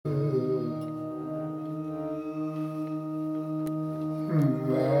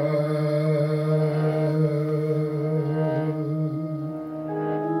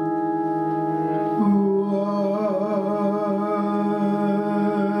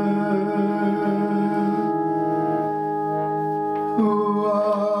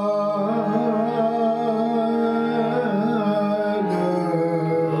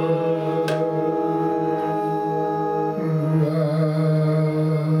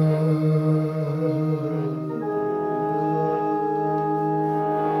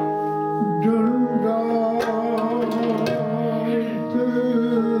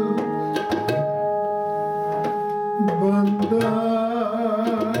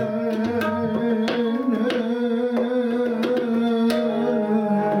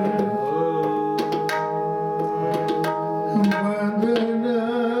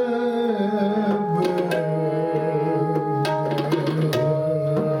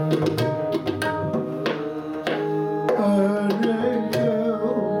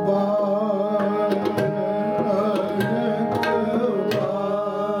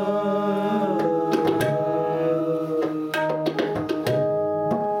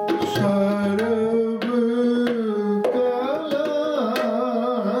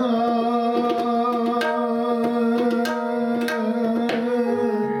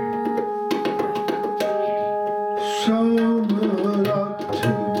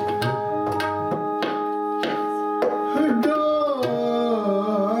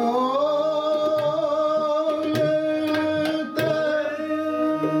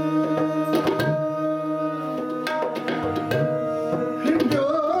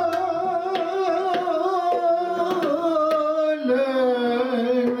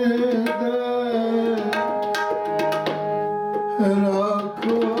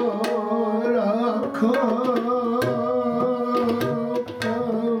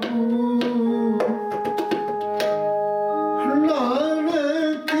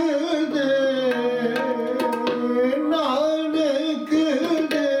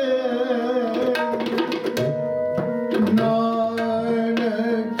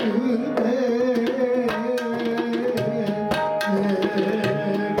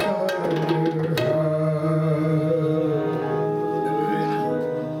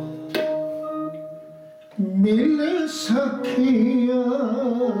मिल सखिया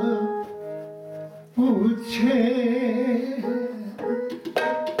पूछे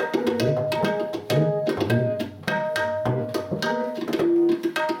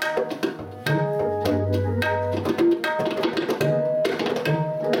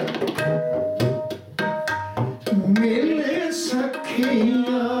मिल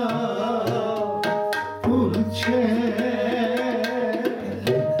सखिया पूछे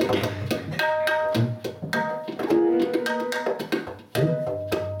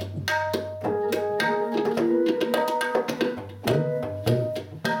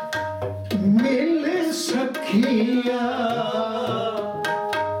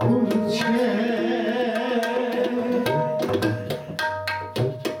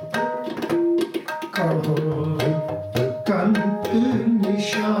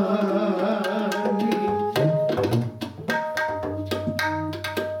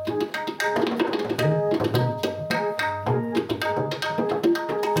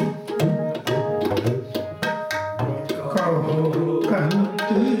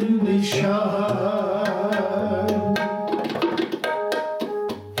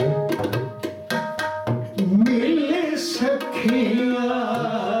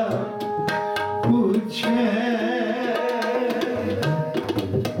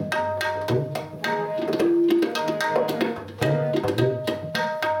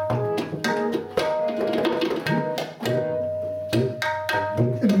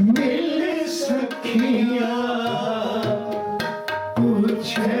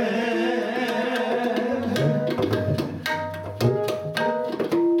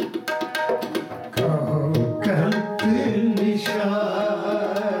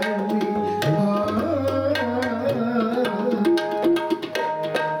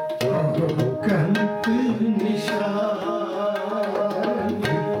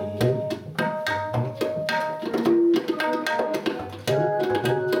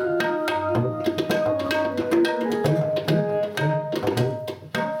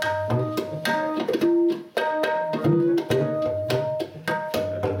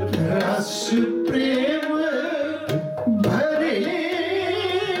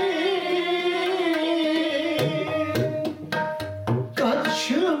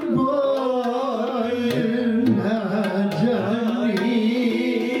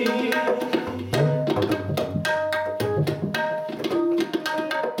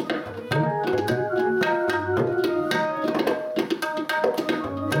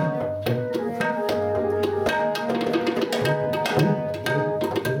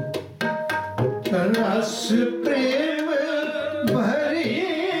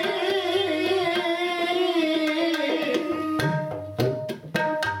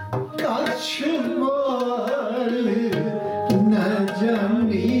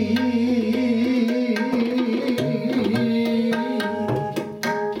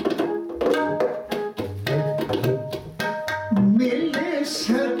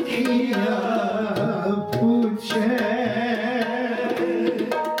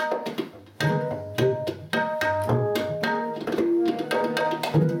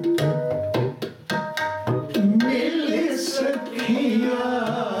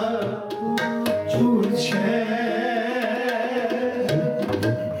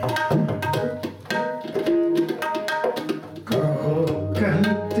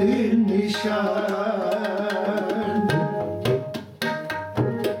निशान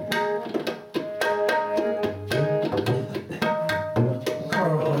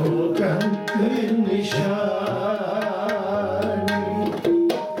कहो कंत निशान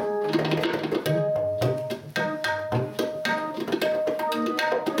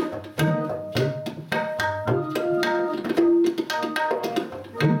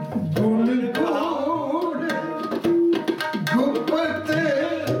गुण गुण गुप्त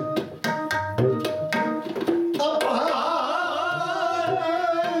अपार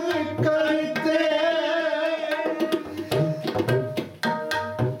करते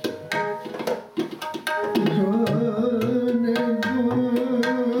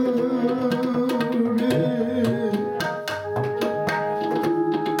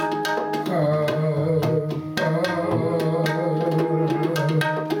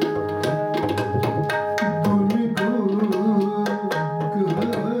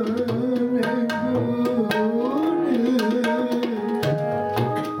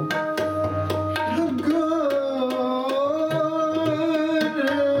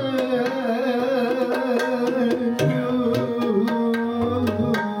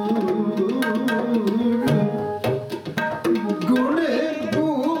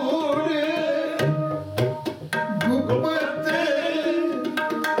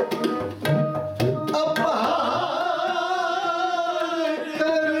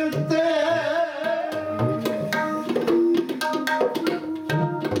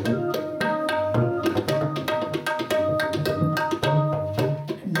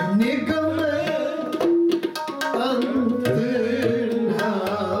गुण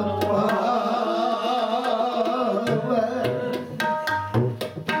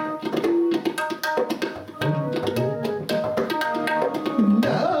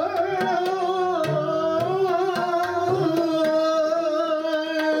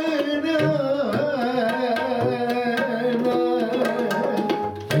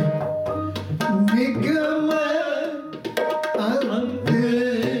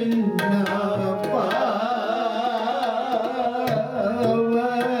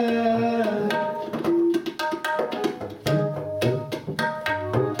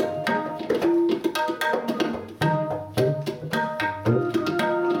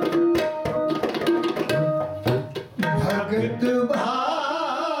भगत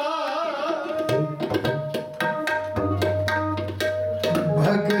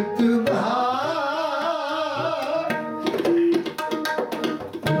भगत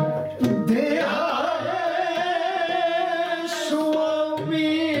दया स्वामी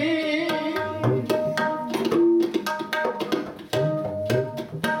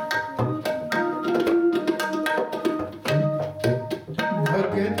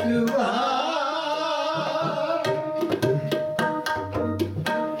भगत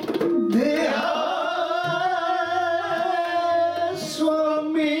दया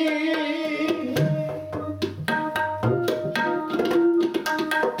स्वामी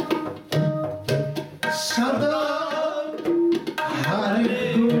सदा हर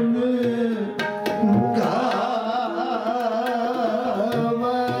गुण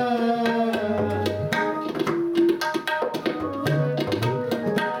गावा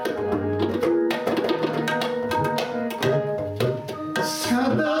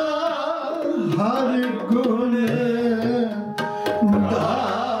सदा हर गुण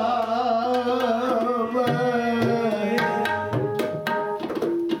गावा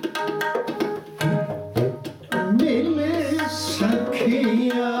मिले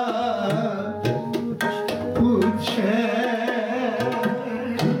सखिया पूछे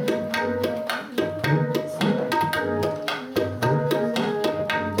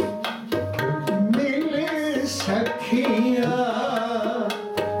मिले सखिया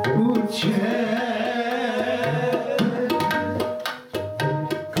पूछे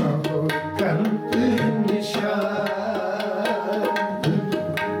कहो कंत निशान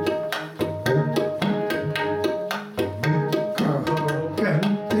कहो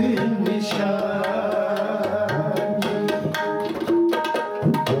कंत निशान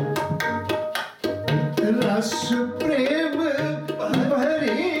रस प्रेम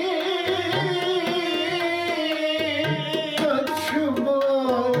भरी कछु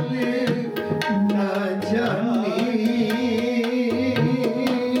बोले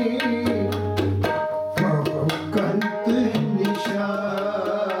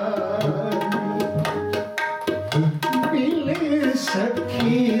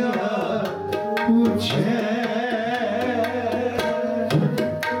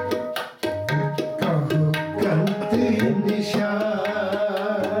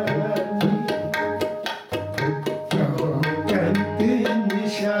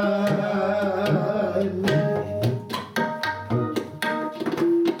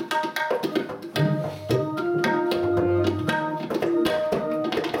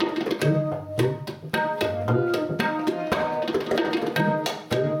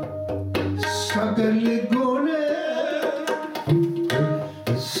सकल गुण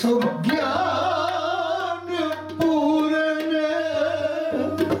सुज्ञान पूर्ण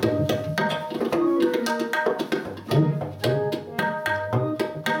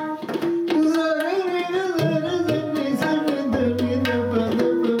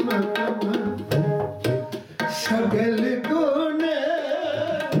सकल गुण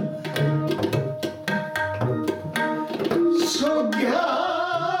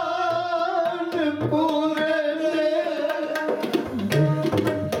सुज्ञान पूर्ण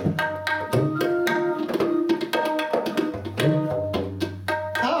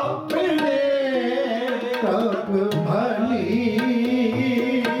अपने प्रभ भली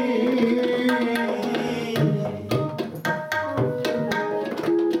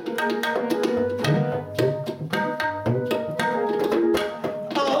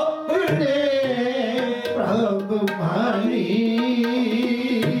अपने प्रभ भली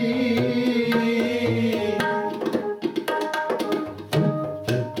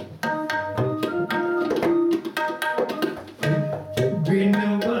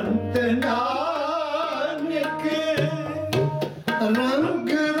बिनवंत नानक रंग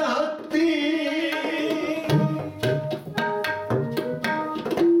राती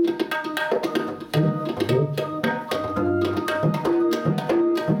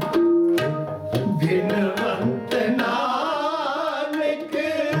बिनवंत नानक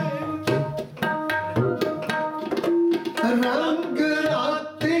रंग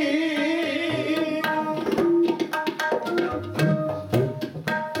राती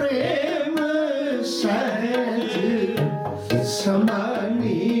प्रेम सहज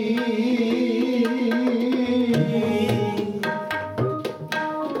समानी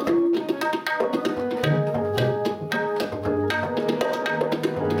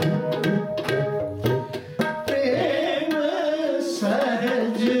प्रेम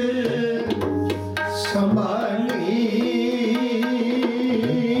सहज समानी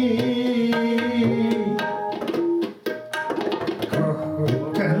कहो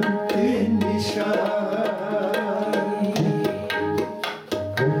कंत निशानी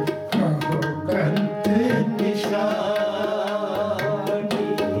कहो कंत निशानी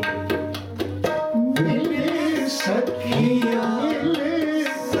मिले सखिया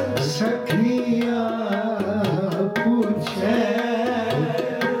सखिया पूछे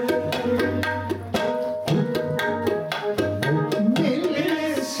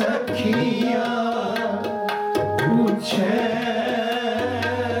मिले सखिया पूछे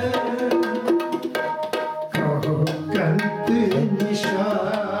कहो कंत निशान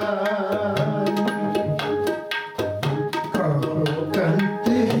कहो कंत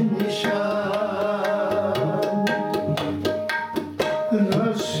निशान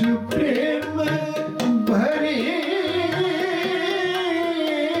रस प्रेम भरी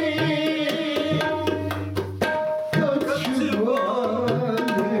कुछ बोल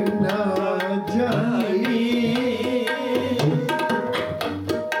ना जाई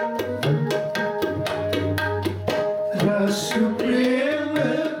रस प्रेम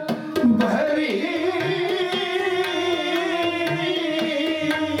भरी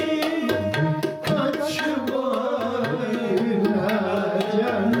कुछ बोल ना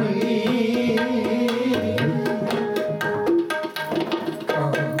जानी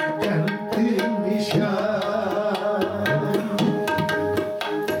कहो कंत निशान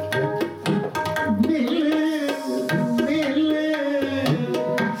मिले मिले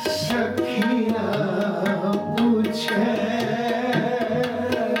सखिया पूछे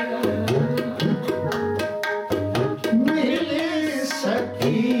मिले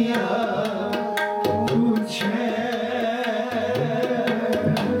सखिया पूछे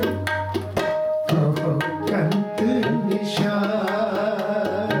कहो कंत निशान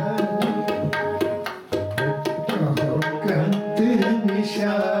कहो कंत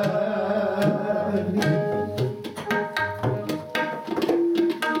निशान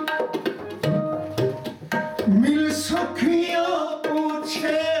मिल सखिया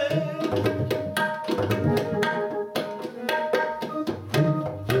पूछे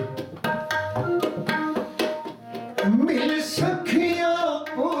मिल सखिया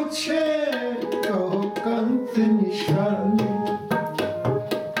पूछे कहो कंत निशान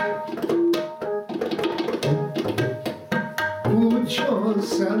पूछो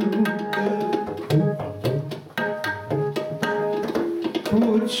संत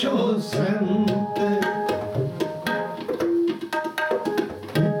पूछो संत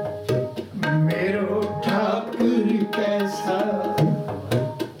मेरो ठाकुर कैसा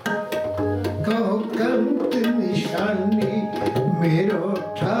कहो कंत निशानी मेरो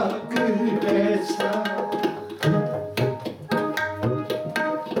ठाकुर कैसा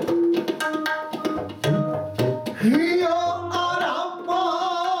हियो आरामा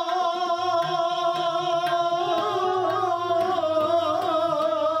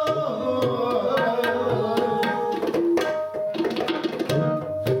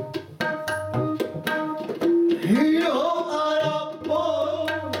हियो आरामा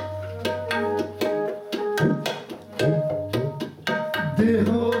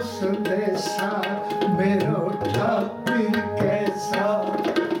देहो संदेशा मेरो ठाकुर कैसा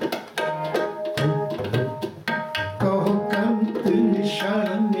कहो कंत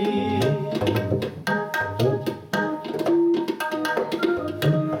निशानी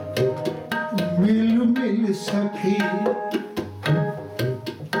मिल मिल सखी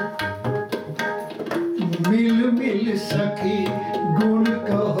मिल मिल सखी गुण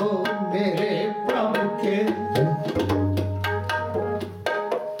कहो मेरे प्रभु के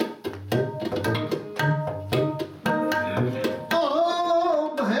ओ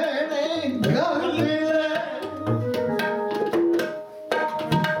भैणे घर मिले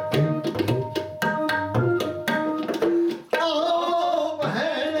ओ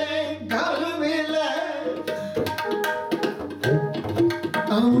भैणे घर मिले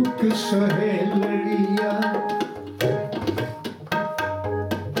अंक सहेलिया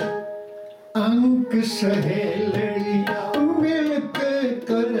अंक सहेलिया मिलके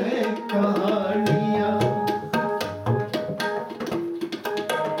करे कहानियां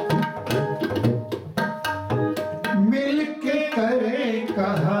मिलके करे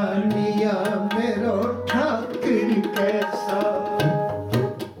कहानियां मेरो ठाकुर कैसा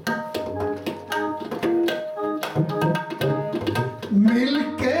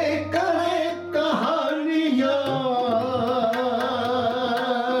मिलके करे कहानियां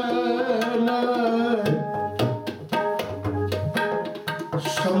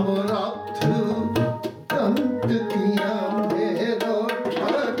समरथ अंत किया मेरो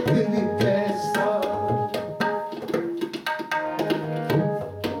ठाकुर कैसा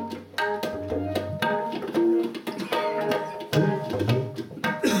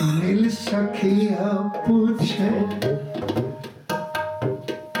मिल सखिया पूछे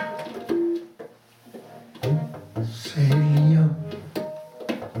सहेलियां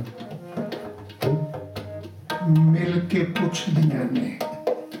मिल के पूछ दिया ने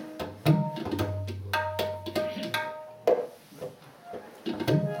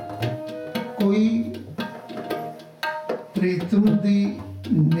कोई प्रीतम दी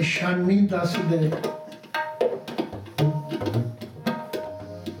निशानी दस दे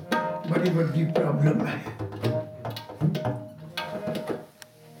बड़ी बड़ी प्रॉब्लम है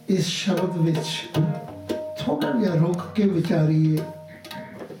इस शब्द विच थोड़ा जिहा रोक के विचारिए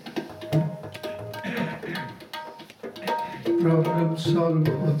प्रॉब्लम सॉल्व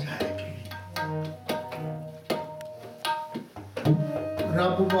हो जाएगी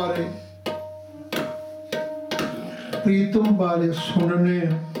रब बारे प्रीतम बारे सुनने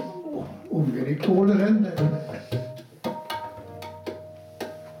वो मेरे कोल रहिंदा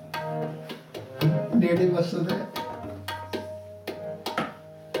नेड़े वसदा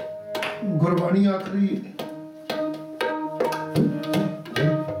गुरबाणी आखरी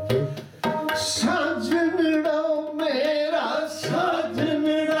साजनड़ा मेरा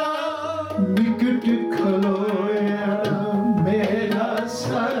साजनड़ा निकट खलोया मेरा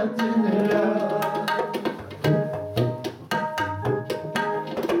साजनड़ा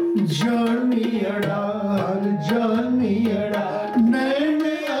जानियड़ा जानियड़ा नैन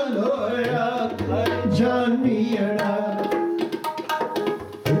अलोया जानियड़ा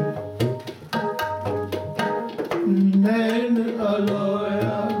नैन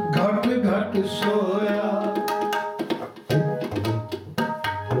अलोया घट घट सोया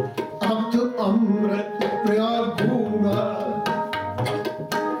अथ अमृत प्यागूंगा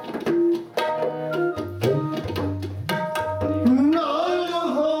नाल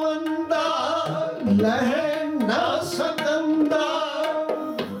होंदा लहे ना सकंदा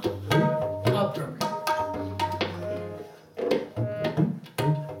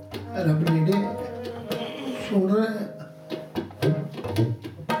रब नेड़े सुन रहे हैं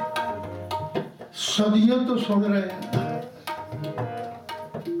सदियों तो सुन रहे हैं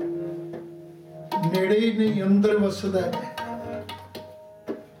नेड़े ही नहीं अंदर वसदा है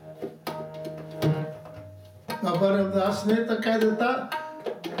बाबा रविदास ने तो कह देता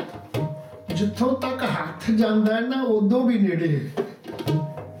जिथों तक हाथ जाता है ना उदों भी नेड़े है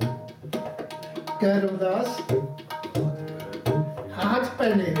कह रविदास हाथ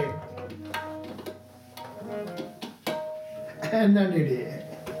पहने है ऐना नेड़े है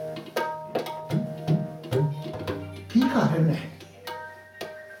की कारण है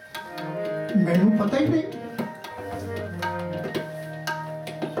मैनू पता ही नहीं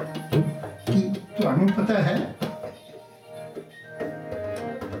कि तुहानू पता है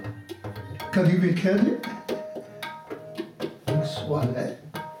कभी वेख्या जी? सवाल है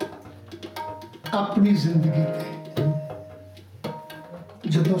अपनी जिंदगी ते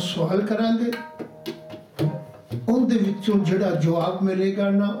जदों सवाल करांगे उनदे विचों जिहड़ा जवाब मिलेगा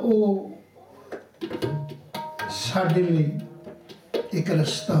ना वो साडे लई एक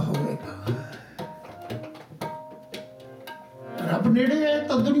रस्ता होगा। रब नेड़े है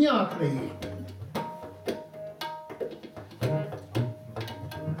तो दुनिया आख रही है,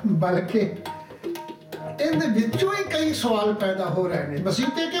 बल्कि इनदे विचों ही कई सवाल पैदा हो रहे हैं।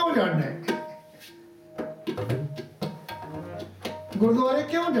 मसीते क्यों जाना है, गुरुद्वारे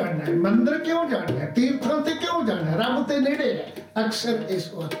क्यों जाना है, मंदिर क्यों जाना है, तीर्थों से क्यों जाना है, रब ते नेड़े है। अक्सर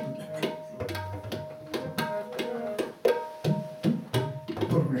इस वक्त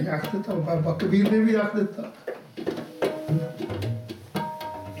गुरु ने आख दिता, बाबा कबीर ने भी आख दिता,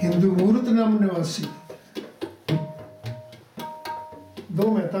 हिंदू मूर्त नाम निवासी दो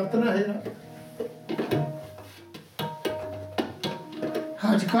में तत्त ना है।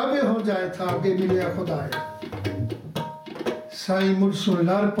 हज काबे हो जाए था आगे मिले खुदा है, साईं मुझसो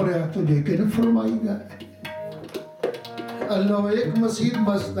लार पड़या तुझे किन फरमाईगा। अल्लाह एक मसीह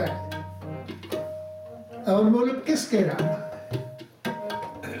मस्त है और बोले किसके रहा।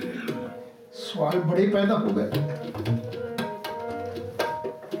 सवाल बड़े पैदा हो गए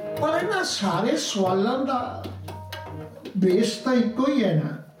पर इन्हां सारे सवालों का बेस तो इको ही है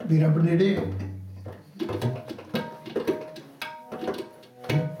ना भी रब नेड़े।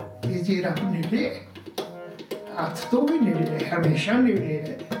 जी रब नेड़े हाथ तो भी नेड़े है, हमेशा नेड़े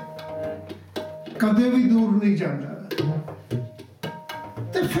है, कदे भी दूर नहीं जाता।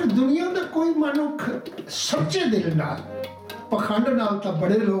 तो फिर दुनिया का कोई मनुख सच्चे दिल नाल, पखंड नाल तो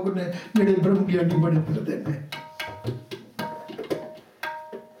बड़े लोग ने जिहड़े ब्रह्म ज्ञानी बड़े फिरदे ने।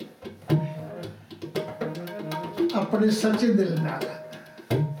 अपने सच्चे दिल नाल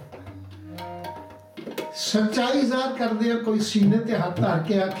सच्चाई ज़ाहिर करदे कोई सीने ते हाथ धर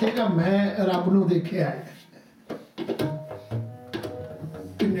के आखेगा मैं रब नूं देखिया है।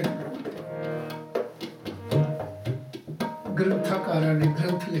 ग्रंथकारां ने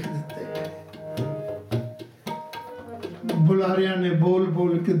ग्रंथ लिख दिते, बुलारियां ने बोल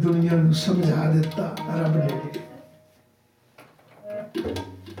बोल के दुनिया नूं समझा दिता रब ने।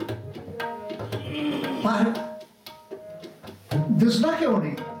 पर दिसदा क्यों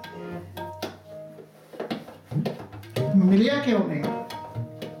नहीं, मिलिया क्यों नहीं?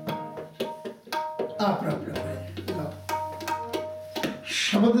 आ प्रॉब्लम है।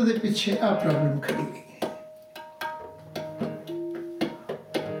 शब्द दे पीछे आ प्रॉब्लम खड़ी है।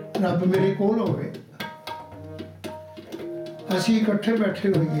 रब मेरे कोल होवे, असीं इकट्ठे बैठे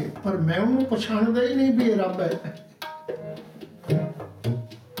होइए पर मैं उन्हें पछाणदा ही नहीं भी ये रब है।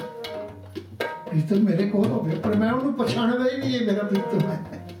 प्रीतम मेरे कोल होवे पर मैं उन्हें पछाणदा ही नहीं ये मेरा प्रीतम है।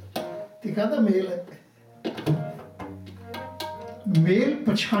 ते कहदा मेल है, मेल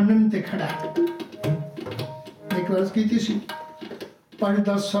पछाणन ते खड़ा है। एक वर्ष की सी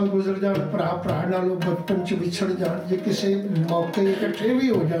 5-10 साल गुजर जान, भरा भरा नालों बचपन च विछड़ जान, जे किसी मौके इकट्ठे भी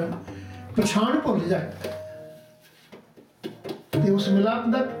हो जान, पछाण भुल जाए ते उस मिलाप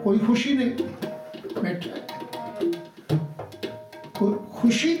दा कोई खुशी नहीं बैठा। कोई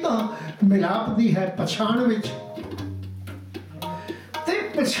खुशी तो मिलाप दी है पछाण विच, ते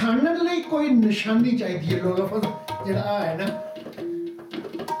पछाणन लई कोई निशानी चाहिए। लो लफज जिहड़ा है ना,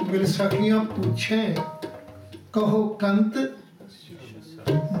 मेरे सखियां पूछे कहो कंत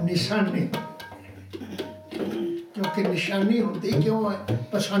निशानी, क्योंकि निशानी होती क्यों है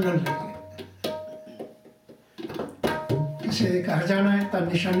पछाणन लगी। किसी के घर जाना है तो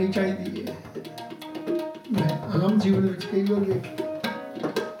निशानी चाहिए। मैं आम जीवन में कई बार देखे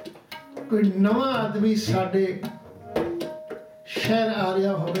कोई नवा आदमी साडे शहर आ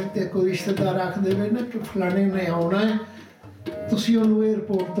रहा होवे ते कोई रिश्तेदार आख देवे ना कि फलाने ने आना है, तुसीं उहनूं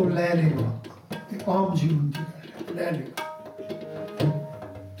एयरपोर्ट तो लै लिओ। आम जीवन की लै लिओ।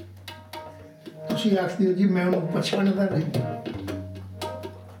 तुसीं आखदे हो जी मैं उन्हें पछाणदा नहीं,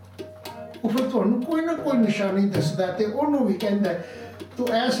 वो फिर तुहानूं कोई ना कोई निशानी दसदा ते उहनूं भी कहंदा तू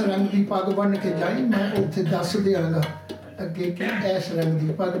इस रंग की पग बन के जाई, मैं उत्थे दस दिआंगा अगे कि इस रंग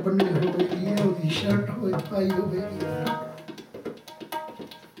की पग बन्नी होवेगी, ओहदी शर्ट पाई होवेगी।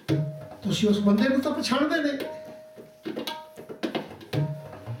 तुसीं उस बंदे नूं तां पछाणदे नहीं,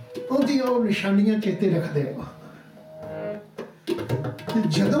 ਉਹਦੀਆਂ ਉਹ ਨਿਸ਼ਾਨੀਆਂ ਚੇਤੇ ਰੱਖਦੇ ਹੋ।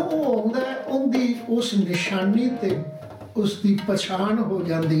 ਜਦੋਂ ਉਹ ਆਉਂਦਾ ਉਹਦੀ ਉਸ ਨਿਸ਼ਾਨੀ ਤੇ ਉਸ ਦੀ ਪਛਾਣ ਹੋ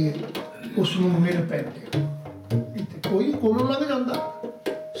ਜਾਂਦੀ ਹੈ, ਉਸ ਨੂੰ ਮਿਲ ਪੈਂਦੇ ਹੋ। ਇੱਥੇ ਕੋਈ ਕੋਲੋਂ ਲੰਘ ਜਾਂਦਾ,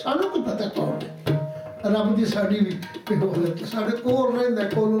 ਸਾਨੂੰ ਕੀ ਪਤਾ ਕੌਣ ਹੈ। ਰੱਬ ਦੀ ਸਾਡੀ ਵੀ ਹੋਲੇ ਸਾਡੇ ਕੋਲ ਰਹਿੰਦਾ,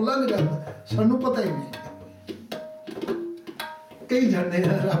 ਕੋਲੋਂ ਲੰਘ ਜਾਂਦਾ, ਸਾਨੂੰ ਪਤਾ ਹੀ ਨਹੀਂ। कही जाने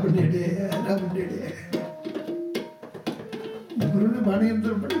रब नेड़े है, रब नेड़े है। गुरु ने बाणी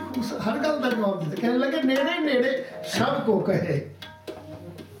अंदर बड़ी खूबसूरत हर गल का जवाब दिता, कहने लगे नेड़े नेड़े सब को कहे।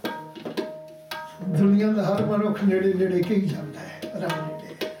 दुनिया का हर मनुख नेड़े नेड़े कही जाता है, रब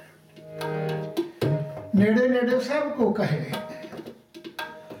नेड़े नेड़े सब को कहे।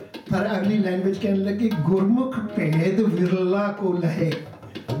 पर अगली लैंग्वेज कहने लगी गुरमुख भेद विरला को लहे।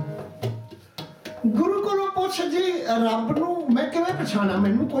 गुरु को पूछ जी रब नू मैं किवें पछाणा,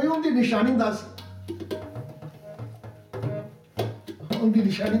 मैनू कोई उनकी निशानी दस, उनकी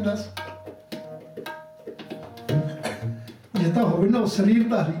निशानी दस। जे तां होवे ना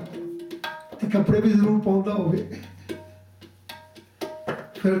शरीरधारी ते कपड़े भी जरूर पाउंदा होवे,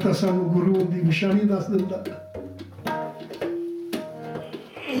 फिर तां सानू गुरु उनकी निशानी दस दिंदा,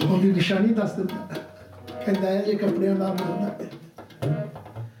 उनकी निशानी दस दिंदा, कहंदा है जे कपड़ियां नाल मिलदा।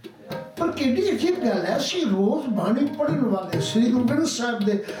 पर किड्डी अजीब गल है, असीं रोज बाणी पढ़न वाले, श्री गुरु ग्रंथ साहिब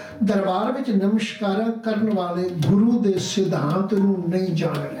दे दरबार विच नमस्कार करन वाले गुरु दे सिद्धांत नूं नहीं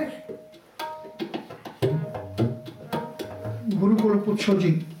जाण रहे। गुरु कोल पुछो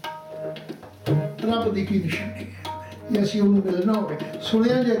जी रब दी की निशानी है, जे असीं उहनूं मिलना होवे,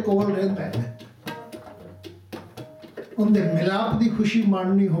 सुणिया जे कोल रहिंदा है, उनके मिलाप की खुशी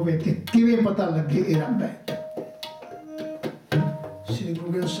माननी होवे ते किवें पता लगे ये रब है। श्री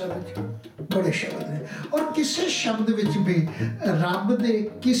गुरु ग्रंथ साहिब विच बड़े शब्द ने, और किसी शब्द विच भी रब दे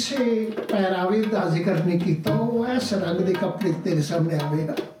किसी पहरावे का जिक्र नहीं किया। वो इस रंग के कपड़े तेरे सामने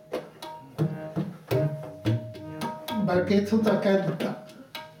आवेगा, बल्कि इथों तक कह दिता,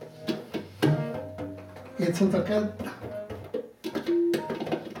 इथों तक कह दिता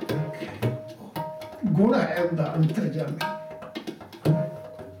गुण है उनका अंतरजामी,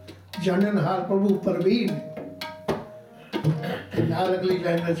 जाननहार प्रभु परवीन। नाल अगली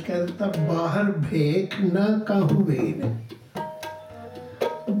लाइन में कह दिता बाहर भेख न कहूं वेन।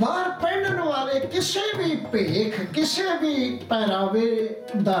 बाहर पहनने वाले किसी भी भेख, किसी भी पहरावे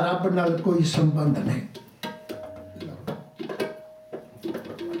दा रब नाल कोई संबंध नहीं।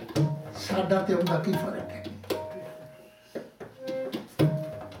 साडा ते उनका की फर्क है?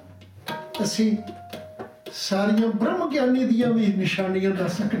 असीं सारियां ब्रह्म ज्ञानी दियां भी निशानियां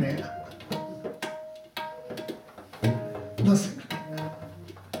दस सकने हैं, दस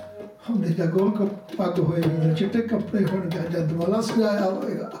हमने गोल पग होएगी, चिट्टे कपड़े होंगे, जब दुआला सजाया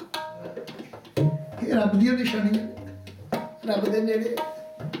होएगा, ये रब दी निशानियां, रब दे नेड़े।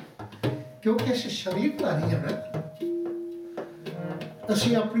 क्योंकि असीं शरीरधारी हैं ना,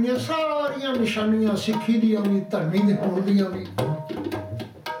 असीं अपनियां सारियां निशानियां सिक्खी दियां भी, धर्मी दे होण दियां भी,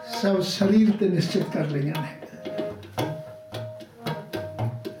 सब शरीर ते निश्चित कर लिया ने।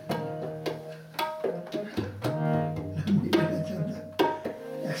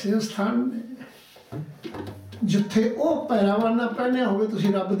 ऐसे स्थान जिथे वो पहरावा ना पहने होवे, तुसी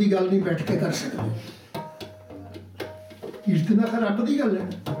रब दी गल नहीं बैठ के कर सकते। कीर्तन तो रब दी गल है,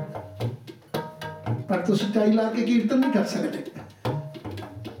 पर तुसी टाई ला के कीर्तन नहीं कर सकते,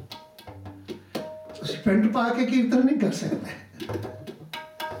 तुसी पेंट पा के कीर्तन नहीं कर सकते,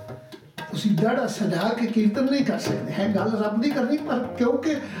 दाड़ा सजा के कीर्तन नहीं कर सकते। है गल रब दी करनी, पर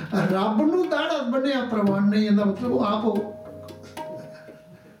क्योंकि रब नूं दाड़ा बन्निया प्रमाण नहीं, इसदा मतलब वो आप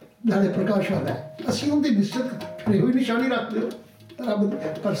दाड़े प्रकाश वाला है। असीं उनकी निश्चित खड़ी हुई निशानी रख दो रब,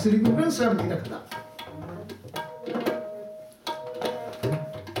 पर श्री गुरु ग्रंथ साहिब नहीं रखता।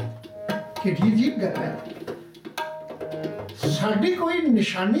 कितनी अजीब गल है, साडी कोई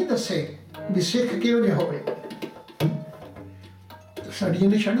निशानी दसे भी सिख किहो जिहा होवे,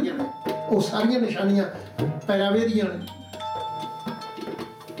 साडियां निशानियां ने, वो सारियां निशानियां पहरावे दियां ने।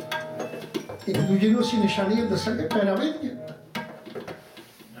 एक दूजे नूं असीं निशानियां दसांगे पहरावे दियां,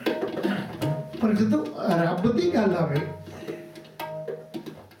 पर जदों रब दी गल आवे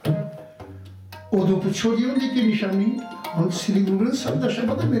उदों पुछो जी उनकी की निशानी। हुण श्री गुरु ग्रंथ साहिब दा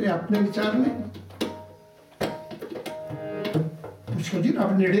शब्द है, मेरे अपने विचार ने। पुछो जी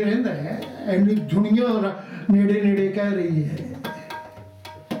रब नेड़े रहिंदा है, इन्नी दुनिया नेड़े नेड़े कह रही है,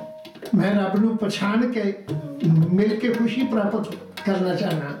 मैं रब नूं पछाण के मिल के खुशी प्राप्त करना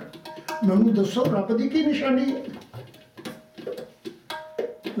चाहना, मैनूं दसो रब दी की निशानी है।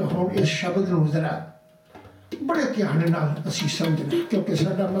 हुण इस शब्द नूं जरा बड़े ध्यान नाल असीं समझना, क्योंकि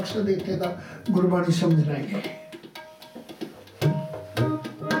साडा मकसद इत्थे दा गुरबाणी समझना है।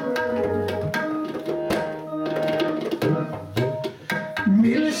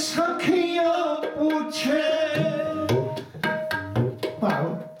 मिल सखिया पूछे भाव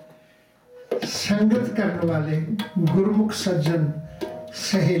संगत करने वाले गुरमुख सज्जन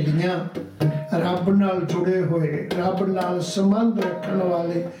सहेलियां, रब नाल जुड़े हुए, रब नाल संबंध रखने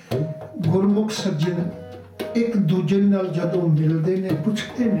वाले गुरमुख सज्जन एक दूजे नाल जदों मिलते ने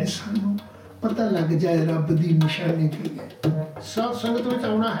पुछते ने सानू पता लग जाए रब की निशानी की है। साध संगत में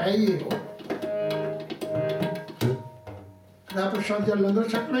आना है ही वो प्रसाद या लंगर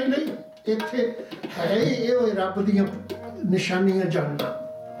छकना ही नहीं, इत्थे है ही ये रब दियां निशानियां जानना।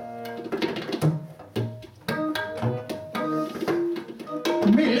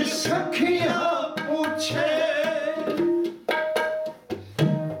 मिल सखिया पूछे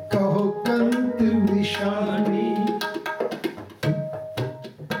कहो कंत निशानी।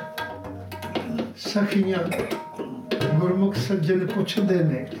 सखियां गुरमुख सज्जन पुछदे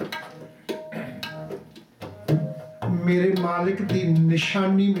ने मेरे मालिक दी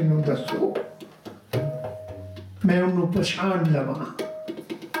निशानी मैनू दसो, मैं उन्होंने पछाण लवा।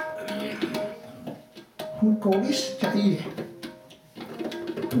 हुण कौड़ी सच्चाई है,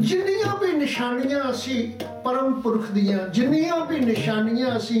 जिन्नियां भी निशानियां असी परम पुरख दियां, जिन्नियां भी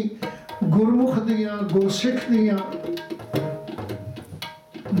निशानियां असी गुरमुख दियां गुरसिख दियां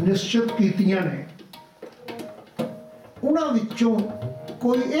निश्चित कीतियां ने, उन्हां विचों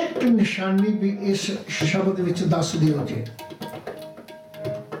कोई एक निशानी भी इस शब्द विच दस दिओ जे,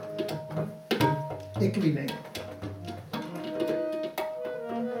 एक भी नहीं।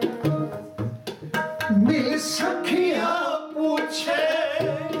 मिल सखिया पूछे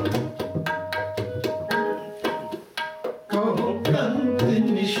कहो कंत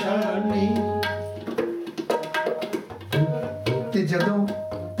निशानी। ते जदों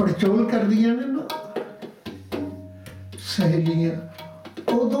पड़चोल कर दियां ने ना सहेलियां,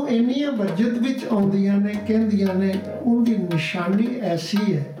 उदों इन्नियां बजट विच आउंदियां ने, कहंदियां ने उनकी निशानी ऐसी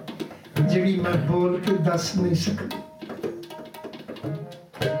है जिहड़ी मैं बोल के दस नहीं सकती।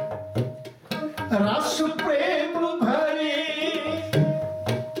 रस प्रेम भरी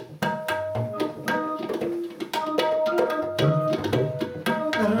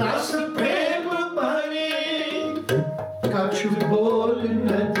रस प्रेम भरी कछ बोल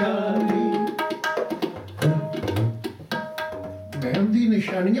न जानी। मैं दी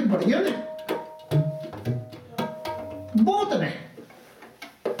निशानियां बड़ियां ने, बहुत ने,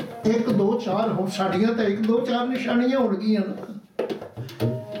 एक दो चार हो साड़ियां तो एक दो चार निशानियां हो गई ना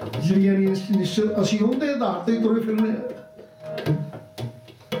जिहड़ियां असीं उहदे आधार ते तुरे फिरने,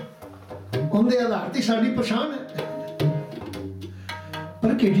 उहदे आधार ते साडी पछाण है।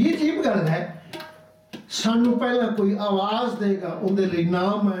 पर किहड़ी अजीब गल है, सानू पहला कोई आवाज देगा उहदे लई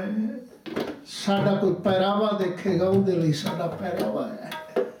नाम है, साडा कोई पहरावा देखेगा उहदे लई साडा पहरावा है।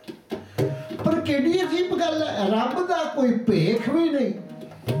 पर किहड़ी अजीब गल है, रब दा कोई भेख भी नहीं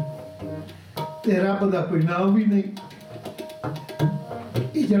ते रब दा कोई नाम भी नहीं।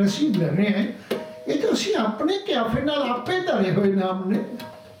 ये जो असीं लड़े हैं ये तो असीं अपने क्याफे नाल आपे धरे हुए नाम ने,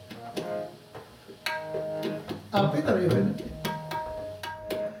 आपे धरे हुए ने।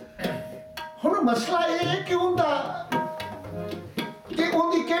 हुण मसला ये है कि उनका कि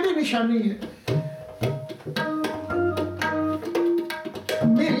उनकी केड़ी निशानी है।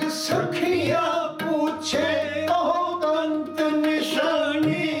 मिल सखिया पूछे कहो कंत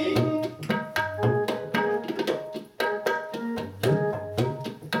निशानी।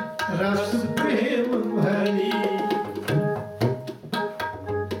 रस प्रेम भरी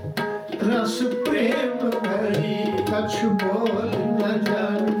रस प्रेम भरी कछ बोल न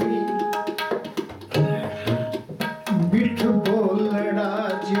जानी। मिठ बोलड़ा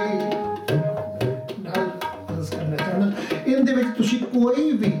जी नाल रस करना चाहना। इनदे विच तुसीं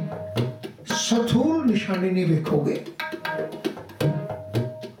कोई भी सथूल निशानी नहीं वेखोगे।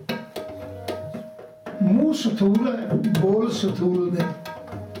 मुंह सथूल है, बोल सथूल ने,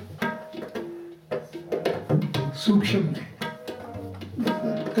 सूक्ष्म ने।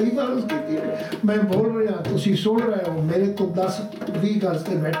 कई बार मैं बोल रहा तुसीं सुन रहे हो, मेरे तो 10-20 गज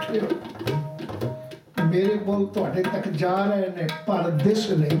ते बैठे हो, मेरे बोल तुहाडे तक जा रहे ने पर दिस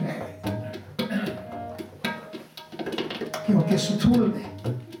नहीं रहे, क्योंकि सथूल ने,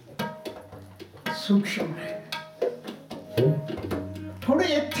 सूक्ष्म ने। थोड़े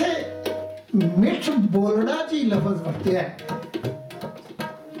इत्थे मिठ बोलना जी लफज वरत्या है,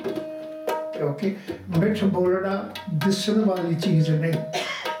 क्योंकि मिठ बोलना दिसण वाली चीज नहीं।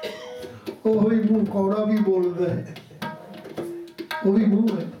 वही मुंह कौड़ा भी बोलता है, वो भी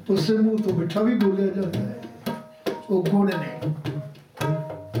मुंह है, उससे मुंह तो मिठा भी बोलिया जाता है, वो गुण नहीं।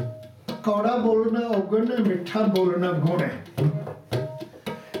 कौड़ा बोलना अवगुण है, मिठा बोलना गुण है।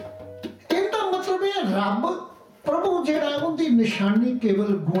 इनका मतलब है रब प्रभु जेड़ा उनकी निशानी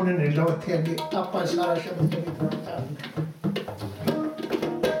केवल गुण ने। लो इत्थे अगे आपां सारा शब्द भी पढ़ता है।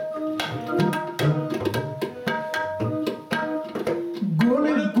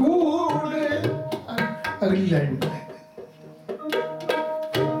 अगली लाइन में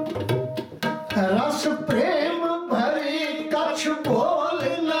रस प्रेम भरी कछ बोल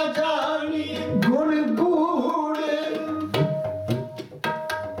न जानी गुण गूढ़।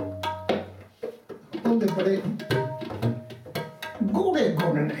 उनके बड़े गूढ़े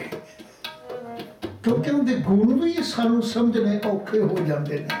गुण ने, क्योंकि उनके गुण भी सानू समझने औखे हो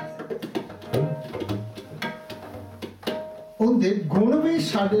जाते हैं। उनके गुण भी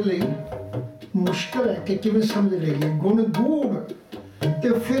साडे लई मुश्किल है कि किवें समझ लईए। गुण गूढ़ ते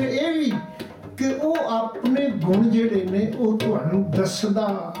फिर ये भी कि वो अपने गुण जिहड़े ने वो तुहानू दसदा,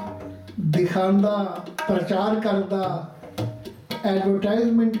 दिखांदा, प्रचार करदा,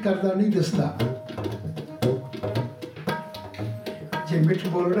 एडवरटाइजमेंट करदा नहीं दसदा। जे मिठ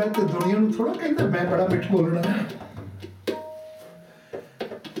बोलना है तो दुनिया नू थोड़ा कहंदा मैं बड़ा मिठ बोलना है।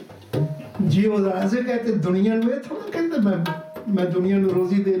 जी वो राज़िक है तो दुनिया नू थोड़ा कहंदा मैं दुनिया नू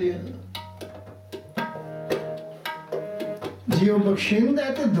रोजी दे रहा। जी वो बख्शिंदा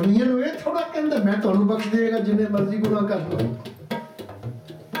है तो दुनिया नू थोड़ा कहंदा मैं तुहानू बख्श देगा, जिन्ने मर्जी गुनाह कर लो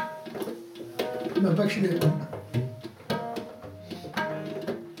मैं बख्श देगा।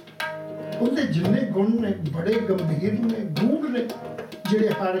 उनके जिन्ने गुण ने बड़े गंभीर ने, गूढ़ ने, जिहड़े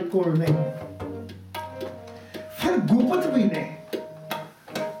हर एक कोल ने। फिर गुपत भी ने,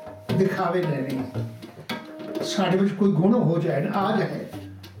 दिखावे ने नहीं। साढ़े विच कोई गुण हो जाए ना,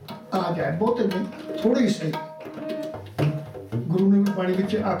 आ जाए बहुते नहीं, थोड़े ही सही। गुरु ने भी बाणी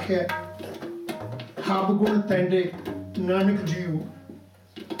विच आख्या हब गुण तैंडे नानक जीओ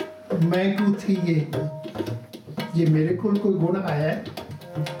मैं क्यों थी ये। जे मेरे को कोई गुण आया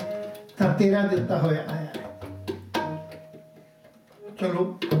तो तेरा दिता होया आया है। चलो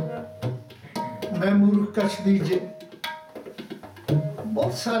मैं मूर्ख कछ दीजे,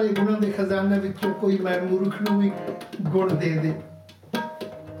 बहुत सारे गुणों के खजाने विचों कोई मैं मूर्ख नूं भी गुण दे दे।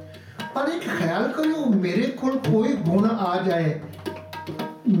 पर एक ख्याल करो मेरे को कोई गुण आ जाए,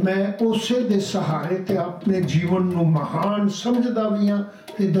 मैं उसे दे सहारे ते अपने जीवन नूं महान समझदा भी हाँ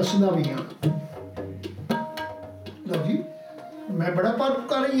ते दसदा भी हाँ। लो जी मैं बड़ा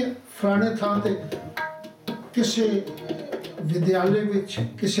परोपकारी हाँ, फलाने थां ते किसी विद्यालय विच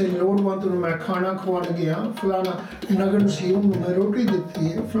किसी लोड़वंद नूं मैं खाना खवाने गया, फलाना नगन सी उन्होंने मैं रोटी दी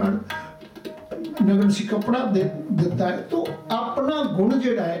है, फलाना नगन सी कपड़ा दिता है। तो अपना गुण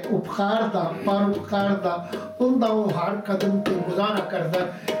जिहड़ा है उपकार दा, परोपकार दा, उनदा वो हर कदम ते गुजारा करदा।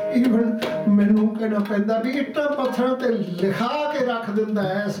 ईवन मैनूं कहना पैंदा भी इट्टां पत्थरां ते लिखा के रख दिंदा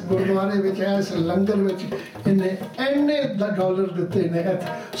है इस गुरुद्वारे विच, इस लंगर विच इन्ने डॉलर दिते ने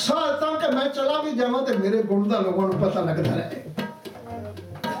तां मैं चला भी जावां ते मेरे गुण दा लोगों नूं पता लगदा रहे।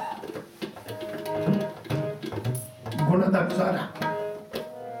 गुण दा गुजारा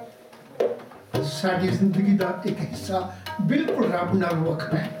साडी जिंदगी दा एक हिस्सा बिल्कुल रब नाल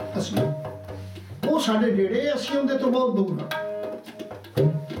वखरा है। असली वो साडे नेड़े, असीं उहदे तो बहुत दूर हां।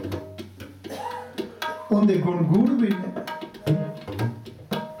 उहदे गुण गूढ़ भी ने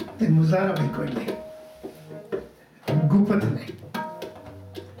ते मुजारा भी कोई नहीं, गुपत नहीं।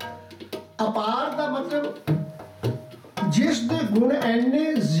 अपार दा मतलब जिस दे गुण इन्ने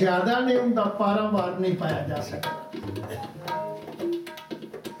ज्यादा ने उनका पारावार नहीं पाया जा सकता।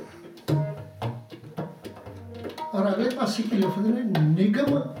 और अगले पासे की लफ्ज ने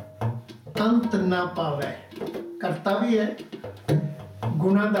निगम अंत ना पावे, करता भी है,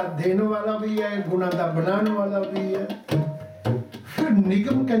 गुणा दा देने वाला भी है, गुणा दा बनाने वाला भी है। फिर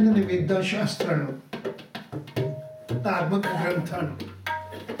निगम कहते हैं वेदां शास्त्रां नूं, धार्मिक ग्रंथां नूं।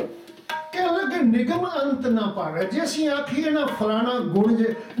 निगम अंत ना पावे। जे असीं आखीए ना फलाना गुण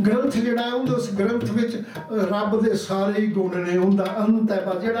जे ग्रंथ जिहड़ा है उस ग्रंथ विच रब दे सारे ही गुण ने, उनदा अंत है,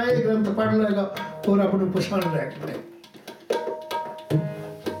 पर जिहड़ा ये ग्रंथ पढ़ लेगा वो रब नूं पछाण लैगा।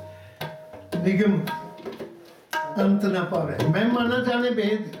 निगम अंत ना पावे। महिमा ना जाने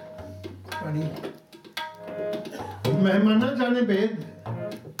भेद, महिमा ना जाने भेद,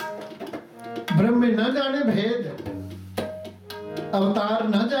 ब्रह्म ना जाने भेद, अवतार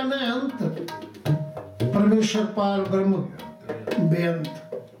ना जाने अंत, परमेश्वर पार ब्रह्म बेअंत।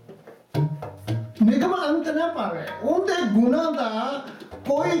 निगम अंत ना पावे। उनके गुणा दा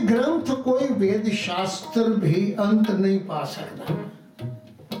कोई ग्रंथ, कोई वेद शास्त्र भी अंत नहीं पा सकता।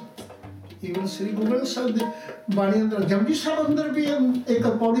 इवन श्री गुरु ग्रंथ साहिब दे बाणी अंदर जपजी साहिब अंदर भी एक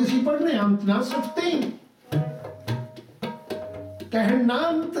पौड़ी सी पढ़ने, अंत ना सकते, कहन ना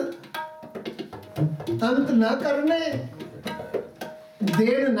अंत, अंत ना करने,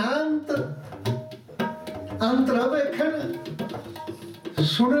 देन ना अंत, अंत ना वेखन,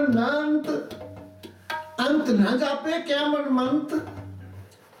 सुनन ना अंत, अंत ना जापे क्या मन मंत,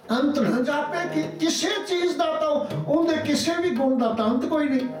 अंत ना जापे कि किसी चीज का तो उनके किसी भी गुण का तो अंत कोई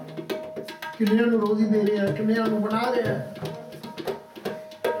नहीं। किन्नियां नूं रोजी दे रहा है, किन्नियां नूं बना रहा है,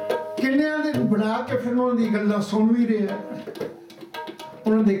 ਕਿੰਨਿਆਂ ਦੇ ਬਣਾ ਕੇ ਫਿਰ ਉਹਨਾਂ ਦੀ ਗੱਲਾਂ ਸੁਣ ਵੀ ਰਿਹਾ,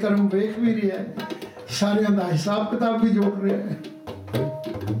 ਉਹਨਾਂ ਦੇ ਕਰਮ ਵੇਖ ਵੀ ਰਿਹਾ, ਸਾਰਿਆਂ ਦਾ ਹਿਸਾਬ ਕਿਤਾਬ ਵੀ ਜੋੜ ਰਿਹਾ।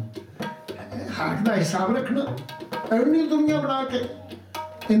 ਹੱਕ ਦਾ ਹਿਸਾਬ ਰੱਖਣਾ, ਇੰਨੀ ਦੁਨੀਆ ਬਣਾ ਕੇ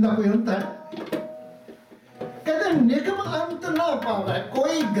ਇਹਦਾ ਕੋਈ ਅੰਤ ਹੈ? ਕਹਿੰਦੇ ਨਿਗਮ ਅੰਤ ਨਾ ਪਾਵੇ,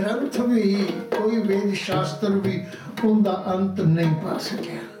 ਕੋਈ ਗ੍ਰੰਥ ਵੀ, ਕੋਈ ਵੇਦ ਸ਼ਾਸਤਰ ਵੀ ਉਹਦਾ ਅੰਤ ਨਹੀਂ ਪਾ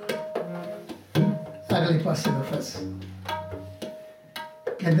ਸਕਿਆ। ਅਗਲੇ ਪਾਸੇ ਦਾ ਫਸ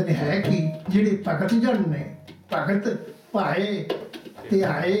ਕਹਿੰਦੇ ਨੇ ਹੈ ਕਿ ਜਿਹੜੇ ਭਗਤ ਜਨ ਨੇ, ਭਗਤ ਭਾਏ ਤੇ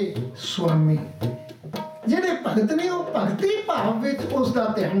ਆਏ ਸੁਆਮੀ, ਜਿਹੜੇ ਭਗਤ ਨੇ ਉਹ ਭਗਤੀ ਭਾਵ ਵਿੱਚ ਉਸ ਦਾ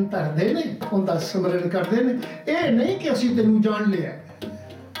ਧਿਆਨ ਧਰਦੇ ਨੇ, ਉਹਦਾ ਸਿਮਰਨ ਕਰਦੇ ਨੇ। ਇਹ ਨਹੀਂ ਕਿ ਅਸੀਂ ਤੈਨੂੰ ਜਾਣ ਲਿਆ।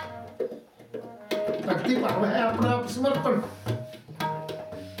 ਭਗਤੀ ਭਾਵ ਹੈ ਆਪਣਾ ਆਪ ਸਮਰਪਣ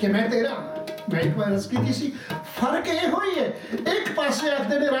ਕਿ ਮੈਂ ਤੇਰਾ। ਮੈਂ ਇੱਕ ਵਾਰ ਅਰਜ਼ ਕੀਤੀ ਸੀ, ਫਰਕ ਇਹ ਹੋਈ ਹੈ, ਇੱਕ ਪਾਸੇ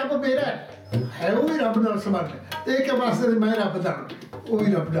ਆਖਦੇ ਨੇ ਰੱਬ ਮੇਰਾ ਹੈ, ਉਹ ਵੀ ਰੱਬ ਨਾਲ ਸੰਬੰਧ ਹੈ, ਇੱਕ ਪਾਸੇ ਮੈਂ ਰੱਬ ਦਾ, ਉਹ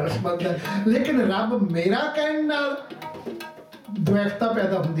ਵੀ ਰੱਬ ਨਾਲ ਸੰਬੰਧ ਹੈ। ਲੇਕਿਨ ਰੱਬ ਮੇਰਾ ਕਹਿਣ ਨਾਲ ਦੁਆਇਕਤਾ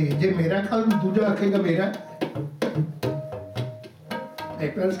ਪੈਦਾ ਹੁੰਦੀ ਹੈ। ਜੇ ਮੇਰਾ ਕੱਲ ਨੂੰ ਦੂਜਾ ਆਖੇਗਾ ਮੇਰਾ,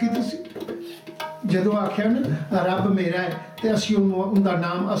 ਇੱਕ ਵਾਰ ਕੀ ਤੁਸੀਂ ਜਦੋਂ ਆਖਿਆ ਨਾ ਰੱਬ ਮੇਰਾ ਹੈ ਤੇ ਅਸੀਂ ਉਹਨੂੰ, ਉਹਦਾ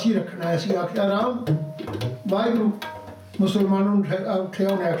ਨਾਮ ਅਸੀਂ ਰੱਖਣਾ ਹੈ, ਅਸੀਂ ਆਖਿਆ ਰਾਮ ਵਾਹਿਗੁਰੂ। ਮੁਸਲਮਾਨਾਂ ਨੂੰ ਉੱਠਿਆ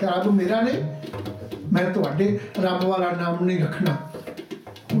ਉਹਨੇ ਆਖਿਆ ਰੱਬ ਮੇਰਾ ਨਹੀਂ, ਮੈਂ ਤੁਹਾਡੇ ਰੱਬ ਵਾਲਾ ਨਾਮ ਨਹੀਂ ਰੱਖਣਾ।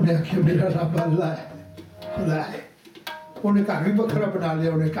 ਉਹਨੇ ਆਖਿਆ ਮੇਰਾ ਰੱਬ ਅੱਲਾ ਹੈ, ਖੁਦਾ ਹੈ। ਉਹਨੇ ਘਰ ਵੀ ਵੱਖਰਾ ਬਣਾ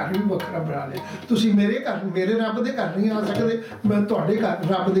ਲਿਆ, ਉਹਨੇ ਘਰ ਵੀ ਵੱਖਰਾ ਬਣਾ ਲਿਆ। ਤੁਸੀਂ ਮੇਰੇ ਘਰ, ਮੇਰੇ ਰੱਬ ਦੇ ਘਰ ਨਹੀਂ ਆ ਸਕਦੇ, ਮੈਂ ਤੁਹਾਡੇ ਘਰ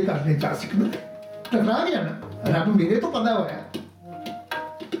ਰੱਬ ਦੇ ਘਰ ਨਹੀਂ ਜਾ ਸਕਦਾ। ਟਕਰਾ ਗਿਆ ਨਾ, ਰੱਬ ਮੇਰੇ ਤੋਂ ਪਤਾ ਹੋਇਆ।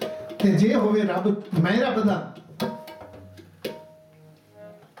 ਤੇ ਜੇ ਹੋਵੇ ਰੱਬ ਮੈਂ ਰੱਬ ਦਾ,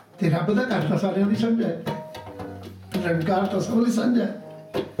 ਤੇ ਰੱਬ ਦਾ ਘਰ ਤਾਂ ਸਾਰਿਆਂ ਦੀ ਸਮਝ ਹੈ, ਨਿਰੰਕਾਰ ਤਾਂ ਸਭ ਦੀ ਸਮਝ ਹੈ।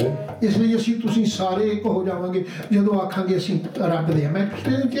 ਇਸ ਲਈ ਅਸੀਂ ਤੁਸੀਂ ਸਾਰੇ ਇੱਕ ਹੋ ਜਾਵਾਂਗੇ ਜਦੋਂ ਆਖਾਂਗੇ ਅਸੀਂ ਰੱਬ ਦੇ। ਮੈਂ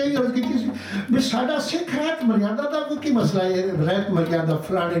ਪਿਛਲੇ ਅਰਜ਼ ਕੀਤੀ ਸੀ ਵੀ ਸਾਡਾ ਸਿੱਖ ਰਹਿਤ ਮਰਿਆਦਾ ਦਾ ਵੀ ਕੀ ਮਸਲਾ ਹੈ। ਰਹਿਤ ਮਰਿਆਦਾ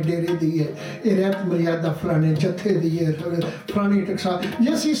ਫਲਾਣੇ ਡੇਰੇ ਦੀ ਹੈ, ਇਹ ਰਹਿਤ ਮਰਿਆਦਾ ਫਲਾਣੇ ਜੱਥੇ ਦੀ ਹੈ, ਫਲਾਣੀ ਟਕਸਾਲ।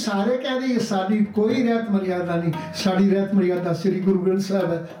 ਜੇ ਅਸੀਂ ਸਾਰੇ ਕਹਿ ਦਈਏ ਸਾਡੀ ਕੋਈ ਰਹਿਤ ਮਰਿਆਦਾ ਨਹੀਂ, ਸਾਡੀ ਰਹਿਤ ਮਰਿਆਦਾ ਸ੍ਰੀ ਗੁਰੂ ਗ੍ਰੰਥ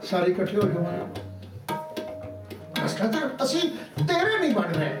ਸਾਹਿਬ ਹੈ, ਸਾਰੇ ਇਕੱਠੇ ਹੋ ਜਾਵਾਂਗੇ। ਮਸਲਾ ਤਾਂ ਅਸੀਂ ਤੇਰੇ ਨਹੀਂ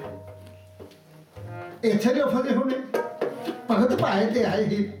ਬਣ ਰਹੇ। ਇੱਥੇ ਜੋ ਫਤਿਹ ਹੋਣੇ ਭਗਤ ਭਾਏ ਤੇ ਆਏ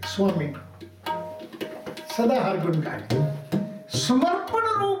ਹੀ ਸੁਆਮੀ, ਸਦਾ ਹਰ ਗੁਣ ਗਾਏ। ਸਮਰਪਣ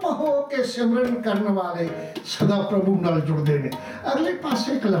ਰੂਪ ਹੋ ਕੇ ਸਿਮਰਨ ਕਰਨ ਵਾਲੇ ਸਦਾ ਪ੍ਰਭੂ ਨਾਲ ਜੁੜਦੇ ਨੇ। ਅਗਲੇ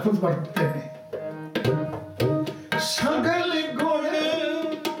ਪਾਸੇ ਇੱਕ ਲਫ਼ਜ਼ ਵਰਤਦੇ ਨੇ, ਸਗਲ ਗੁਣ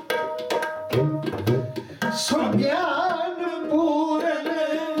ਸੁਗਿਆਨ ਪੂਰਨ।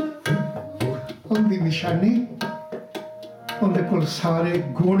 ਉਹਦੀ ਨਿਸ਼ਾਨੀ, ਉਹਦੇ ਕੋਲ ਸਾਰੇ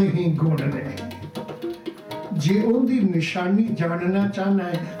ਗੁਣ ਹੀ ਗੁਣ ਨੇ। ਜੇ ਉਹਦੀ ਨਿਸ਼ਾਨੀ ਜਾਣਨਾ ਚਾਹਨਾ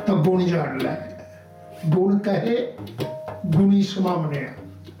ਹੈ ਤਾਂ ਗੁਣ ਜਾਣ ਲੈ। ਗੁਣ ਕਹੇ ਗੁਣੀ ਸਮਾਮਣੇ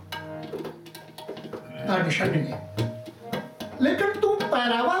ਆ ਨਿਸ਼ਾਨੀ ਹੈ। ਲੇਕਿਨ ਤੂੰ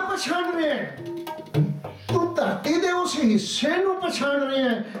ਪਹਿਰਾਵਾ ਪਛਾਣ ਰਿਹਾ ਹੈ, ਤੂੰ ਧਰਤੀ ਦੇ ਉਸ ਹਿੱਸੇ ਨੂੰ ਪਛਾਣ ਰਿਹਾ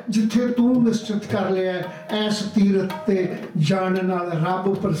ਹੈ ਜਿੱਥੇ ਤੂੰ ਨਿਸ਼ਚਿਤ ਕਰ ਲਿਆ ਹੈ ਇਸ ਤੀਰਥ ਤੇ ਜਾਣ ਨਾਲ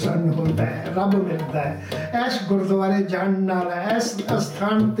ਰੱਬ ਪ੍ਰਸੰਨ ਹੁੰਦਾ ਹੈ, ਰੱਬ ਮਿਲਦਾ ਹੈ। ਇਸ ਗੁਰਦੁਆਰੇ ਜਾਣ ਨਾਲ, ਇਸ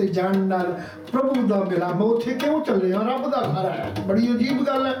ਅਸਥਾਨ ਤੇ ਜਾਣ ਨਾਲ ਪ੍ਰਭੂ ਦਾ ਮਿਲਾਪ। ਉੱਥੇ ਕਿਉਂ ਚੱਲੇ ਆ? ਰੱਬ ਦਾ ਘਰ ਹੈ। ਬੜੀ ਅਜੀਬ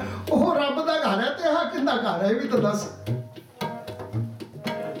ਗੱਲ ਹੈ, ਉਹ ਰੱਬ ਦਾ ਘਰ ਹੈ ਤੇ ਆਹ ਕਿੰਦਾ ਘਰ ਹੈ? ਇਹ ਵੀ ਤਾਂ ਦੱਸ।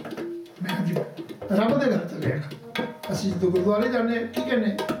 ਮੈਂ ਜੀ ਰੱਬ ਦੇ ਘਰ ਚੱਲੇ। ਅਸੀਂ ਜਦੋਂ ਗੁਰਦੁਆਰੇ ਜਾਂਦੇ ਹਾਂ ਕੀ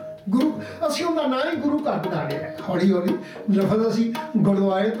ਕਹਿੰਦੇ? ਗੁਰੂ। ਅਸੀਂ ਉਹਦਾ ਨਾਂ ਹੀ ਗੁਰੂ ਘਰ ਬਣਾ ਲਿਆ। ਹੌਲੀ ਹੌਲੀ ਲਫ਼ਜ਼ ਅਸੀਂ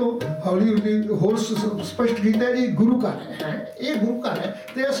ਗੁਰਦੁਆਰੇ ਤੋਂ ਹੌਲੀ ਹੌਲੀ ਹੋਰ ਸਪਸ਼ਟ ਕੀਤਾ ਜੀ ਗੁਰੂ ਘਰ ਹੈ, ਇਹ ਗੁਰੂ ਘਰ ਹੈ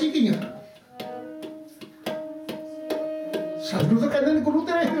ਤੇ ਅਸੀਂ ਕੀ ਹਾਂ? ਸਤਿਗੁਰੂ ਤਾਂ ਕਹਿੰਦੇ ਨੇ ਗੁਰੂ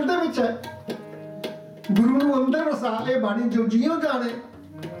ਤੇਰੇ ਹਿਰਦੇ ਵਿੱਚ ਹੈ, ਗੁਰੂ ਨੂੰ ਅੰਦਰ ਵਸਾ ਇਹ ਬਾਣੀ ਜੋ ਜਿਉਂ ਜਾਣੇ।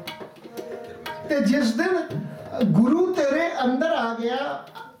 ਤੇ ਜਿਸ ਦਿਨ ਗੁਰੂ ਤੇਰੇ ਅੰਦਰ ਆ ਗਿਆ,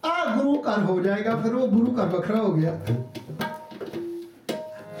 ਆ ਗੁਰੂ ਘਰ ਹੋ ਜਾਏਗਾ। ਫਿਰ ਉਹ ਗੁਰੂ ਘਰ ਵੱਖਰਾ ਹੋ ਗਿਆ।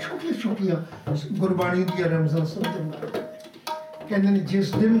 ਛੋਟੀਆਂ ਛੋਟੀਆਂ ਗੁਰਬਾਣੀ ਦੀਆਂ ਰਮਜ਼ਾਂ ਸਮਝਣ। ਕਹਿੰਦੇ ਨੇ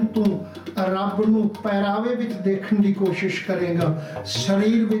ਜਿਸ ਦਿਨ ਤੂੰ ਰੱਬ ਨੂੰ ਪਹਿਰਾਵੇ ਵਿੱਚ ਦੇਖਣ ਦੀ ਕੋਸ਼ਿਸ਼ ਕਰੇਗਾ,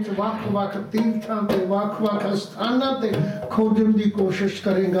 ਸਰੀਰ ਵਿੱਚ ਵੱਖ-ਵੱਖ ਤੀਰਥਾਂ ਤੇ ਵੱਖ-ਵੱਖ ਸਥਾਨਾਂ ਤੇ ਖੋਜਣ ਦੀ ਕੋਸ਼ਿਸ਼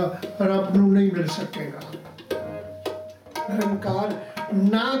ਕਰੇਗਾ, ਰੱਬ ਨੂੰ ਨਹੀਂ ਮਿਲ ਸਕੇਗਾ। ਨਿਰੰਕਾਰ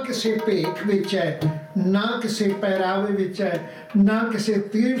ਨਾ ਕਿਸੇ ਭੇਖ ਵਿੱਚ ਹੈ, ਨਾ ਕਿਸੇ ਪਹਿਰਾਵੇ ਵਿੱਚ ਹੈ, ਨਾ ਕਿਸੇ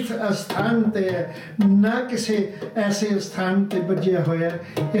ਤੀਰਥ ਅਸਥਾਨ ਤੇ ਹੈ, ਨਾ ਕਿਸੇ ਐਸੇ ਸਥਾਨ ਤੇ ਬੱਝਿਆ ਹੋਇਆ।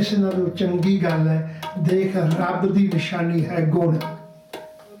 ਇਸ ਨਾਲੋਂ ਚੰਗੀ ਗੱਲ ਹੈ, ਦੇਖ ਰੱਬ ਦੀ ਨਿਸ਼ਾਨੀ ਹੈ ਗੁਣ।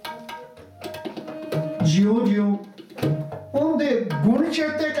 ਜਿਉਂ ਜਿਉਂ ਉਹਦੇ ਗੁਣ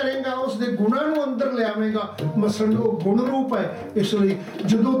ਚੇਤੇ ਕਰੇਗਾ, ਉਸਦੇ ਗੁਣਾਂ ਨੂੰ ਅੰਦਰ ਲਿਆਵੇਗਾ। ਮਸਲ ਉਹ ਗੁਣ ਰੂਪ ਹੈ, ਇਸ ਲਈ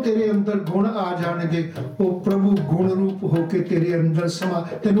ਜਦੋਂ ਤੇਰੇ ਅੰਦਰ ਗੁਣ ਆ ਜਾਣਗੇ, ਉਹ ਪ੍ਰਭੂ ਗੁਣ ਰੂਪ ਹੋ ਕੇ ਤੇਰੇ ਅੰਦਰ ਸਮਾ,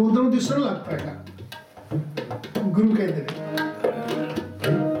 ਤੈਨੂੰ ਅੰਦਰੋਂ ਦਿਸਣ ਲੱਗ ਪਏਗਾ। ਗੁਰੂ ਕਹਿੰਦੇ ਨੇ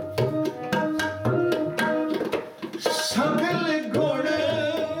ਸਗਲ ਗੁਣ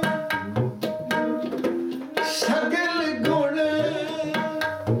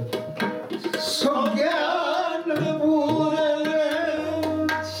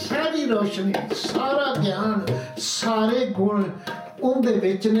ਉਹਦੇ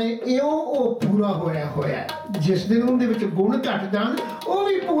ਵਿੱਚ ਨੇ ਉਹ ਪੂਰਾ ਹੋਇਆ ਹੋਇਆ। ਜਿਸ ਦਿਨ ਉਹਦੇ ਵਿੱਚ ਗੁਣ ਘਟ ਜਾਣ ਉਹ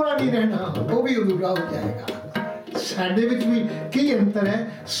ਵੀ ਪੂਰਾ ਨਹੀਂ ਰਹਿਣਾ, ਉਹ ਵੀ ਅਧੂਰਾ ਹੋ ਜਾਏਗਾ। ਸਾਡੇ ਵਿੱਚ ਵੀ ਕੀ ਅੰਤਰ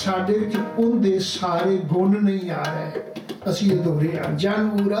ਹੈ? ਸਾਡੇ ਵਿੱਚ ਉਹਦੇ ਸਾਰੇ ਗੁਣ ਨਹੀਂ ਆ ਰਹੇ, ਅਸੀਂ ਅਧੂਰੇ ਆ। ਜਨ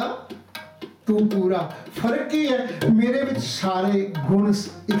ਪੂਰਾ ਤੂੰ ਪੂਰਾ। ਫਰਕ ਕੀ ਹੈ? ਮੇਰੇ ਵਿੱਚ ਸਾਰੇ ਗੁਣ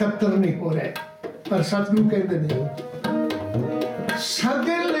ਇਕੱਤਰ ਨਹੀਂ ਹੋ ਰਹੇ। ਪਰ ਸਤਿਗੁਰੂ ਕਹਿੰਦੇ ਨੇ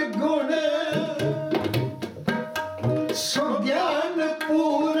ਸਗਲ ਗੁਣ ਸੋ ਗਿਆਨ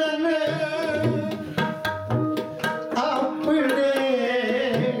ਪੂਰਨ ਆਪਣੇ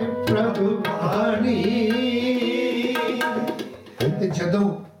ਪ੍ਰਭ ਬਾਣੀ। ਤੇ ਜਦੋਂ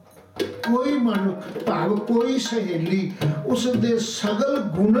ਕੋਈ ਮਨੁੱਖ ਭਾਵ ਕੋਈ ਸਹੇਲੀ ਉਸ ਦੇ ਸਗਲ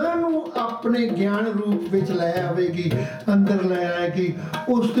ਗੁਣਾਂ ਨੂੰ ਆਪਣੇ ਗਿਆਨ ਰੂਪ ਵਿੱਚ ਲੈ ਆਵੇਗੀ, ਅੰਦਰ ਲੈ ਆਏਗੀ,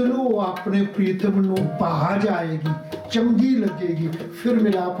 ਉਸ ਦਿਨ ਉਹ ਆਪਣੇ ਪ੍ਰੀਤਮ ਨੂੰ ਪਾ ਜਾਏਗੀ, ਚੰਗੀ ਲੱਗੇਗੀ, ਫਿਰ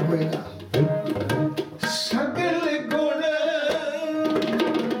ਮਿਲਾਪ ਹੋਏਗਾ। ਸਗਲ ਗੁਣ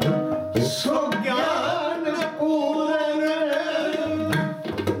ਸੋ ਗਿਆਨ ਪੂਰਨ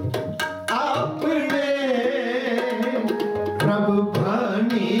ਆਪਣੇ ਪ੍ਰਭ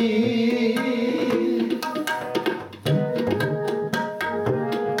ਬਾਣੀ।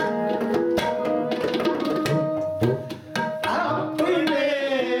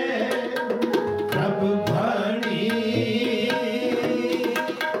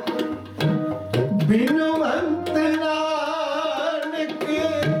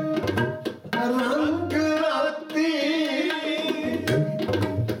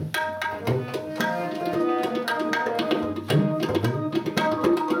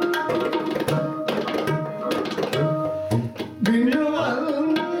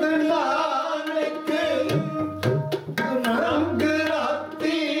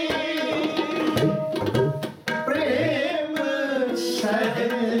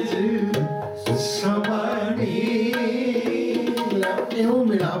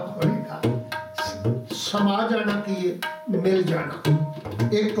 ਸਮਾ ਜਾਣਾ ਕੀ ਹੈ? ਮਿਲ ਜਾਣਾ,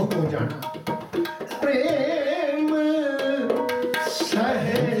 ਇੱਕ ਹੋ ਜਾਣਾ। ਪ੍ਰੇਮ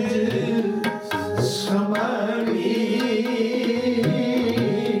ਸਹਿਜ ਸਮਾਣੀ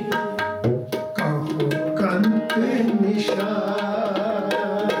ਕਹੋ ਕੰਤ ਨਿਸ਼ਾਨ,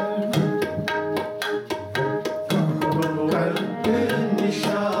 ਕਹੋ ਕੰਤ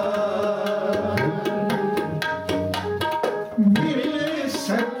ਨਿਸ਼ਾਨ। ਮਿਲੇ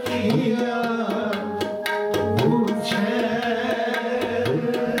ਸਖੀਆ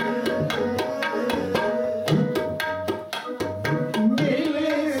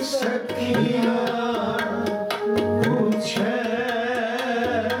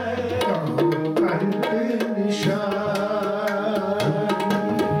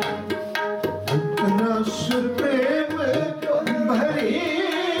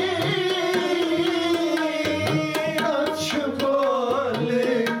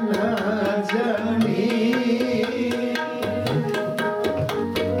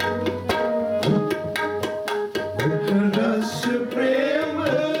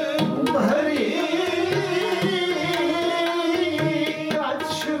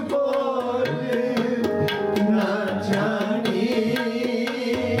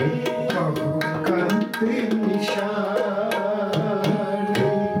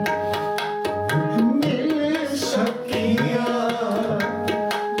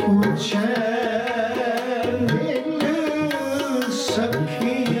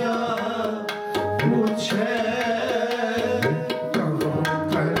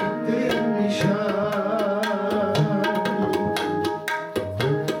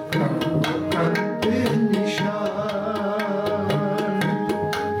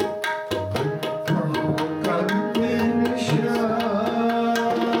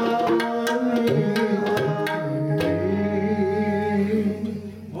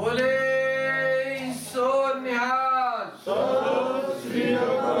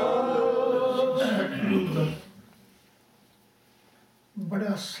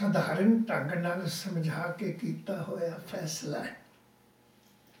बड़ा साधारण ढंग नाल समझा के कीता होया फैसला है।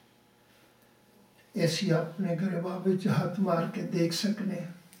 ऐसी अपने गरबा विच हाथ मार के देख सकने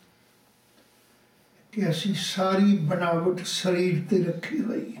कि असी सारी बनावट शरीर ते रखी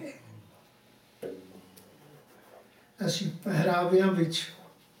हुई है। असी पहरावियां विच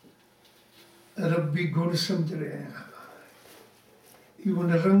रब्बी गुण समझ रहे हैं,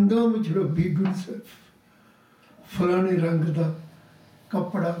 इवन रंगां विच रब्बी गुण समझ। फलाने रंग दा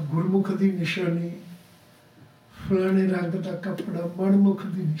कपड़ा गुरमुख दी निशानी, फलाने रंग दा कपड़ा मनमुख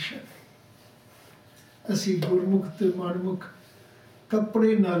दी निशानी। असी गुरमुख ते मनमुख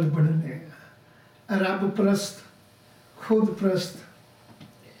कपड़े नाल बनने हैं। रब प्रस्त खुद प्रस्त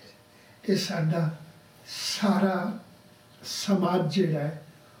ये साडा सारा समाज जिहड़ा है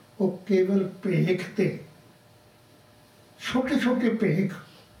वो केवल भेख ते छोटे छोटे भेख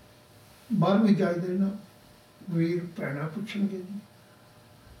बाहर भी जाए देना वीर भैना पुछणगे जी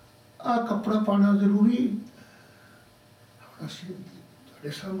आ कपड़ा पाना जरूरी असीं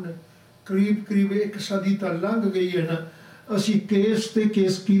तुहाडे सामने करीब करीब एक सदी तो लंघ गई है ना असीं केस ते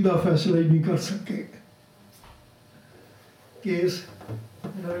केसकी दा फैसला ही नहीं कर सके केस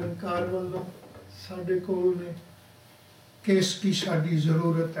निरंकार वालों साडे कोल ने केस की साडी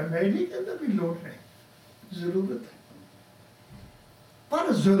जरूरत है मैं नहीं कहता भी लोड़ नहीं जरूरत है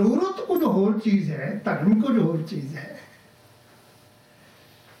पर जरूरत कुछ होर चीज है धर्म कुछ होर चीज है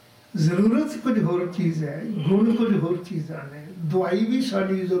जरूरत कुछ होर चीज है गुण कुछ होर चीज़ां ने दवाई भी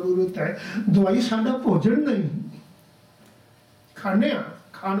साडी जरूरत है दवाई साडा भोजन नहीं खाने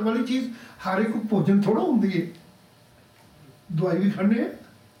खान वाली चीज हर एक भोजन थोड़ा होंदी है दवाई भी खाने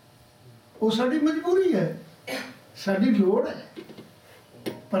वो साडी मजबूरी है साडी लोड़ है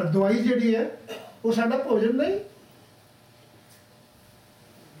पर दवाई जिहड़ी है वो साडा भोजन नहीं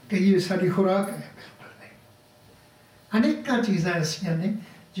कि ये साडी खुराक है बिल्कुल नहीं अनेक चीज़ां ऐसियां ने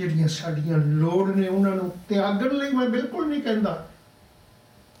ਜਿਹੜੀਆਂ ਸਾਡੀਆਂ ਲੋੜ ਨੇ ਉਹਨਾਂ ਨੂੰ ਤਿਆਗਣ ਲਈ ਮੈਂ ਬਿਲਕੁਲ ਨਹੀਂ ਕਹਿੰਦਾ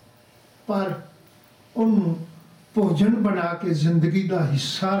ਪਰ ਉਹਨੂੰ ਭੋਜਨ ਬਣਾ ਕੇ ਜ਼ਿੰਦਗੀ ਦਾ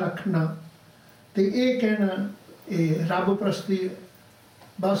ਹਿੱਸਾ ਰੱਖਣਾ ਤੇ ਇਹ ਕਹਿਣਾ ਇਹ ਰੱਬ ਪ੍ਰਸਤੀ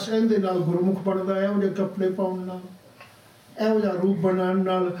ਬਸ ਇਹਦੇ ਨਾਲ ਗੁਰਮੁਖ ਬਣਦਾ ਹੈ ਉਹਦੇ ਕੱਪੜੇ ਪਾਉਣ ਨਾਲ ਇਹੋ ਜਿਹਾ ਰੂਪ ਬਣਾਉਣ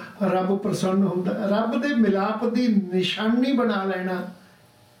ਨਾਲ ਰੱਬ ਪ੍ਰਸੰਨ ਹੁੰਦਾ ਰੱਬ ਦੇ ਮਿਲਾਪ ਦੀ ਨਿਸ਼ਾਨੀ ਬਣਾ ਲੈਣਾ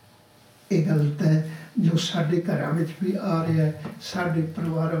ਇਹ ਗਲਤ ਹੈ जो साडे घरां विच भी आ रहा है साडे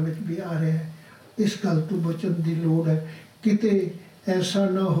परिवारां विच भी आ रहा है इस गल तो बचन की लोड़ है किते ऐसा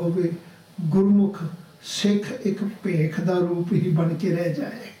ना होवे गुरमुख सिख एक भेख का रूप ही बन के रह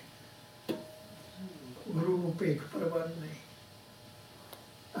जाए गुरु नूं भेख परवान नहीं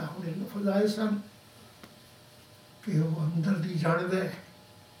हुणे लफज आए सन कि वो अंदर दी जाणदा है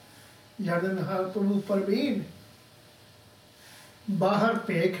जानन हाल तुम परवीन बाहर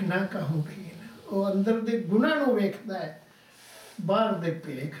भेख ना कहो भी वो अंदर दे गुनाह नूं वेखदा है बाहर दे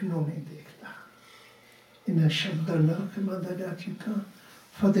भेख नूं नहीं देखदा इन्हां शब्दां नाल खिमा दा जाचिका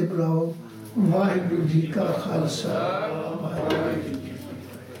फतेह बुलाओ वाहिगुरू जी का खालसा वाहिगुरू जी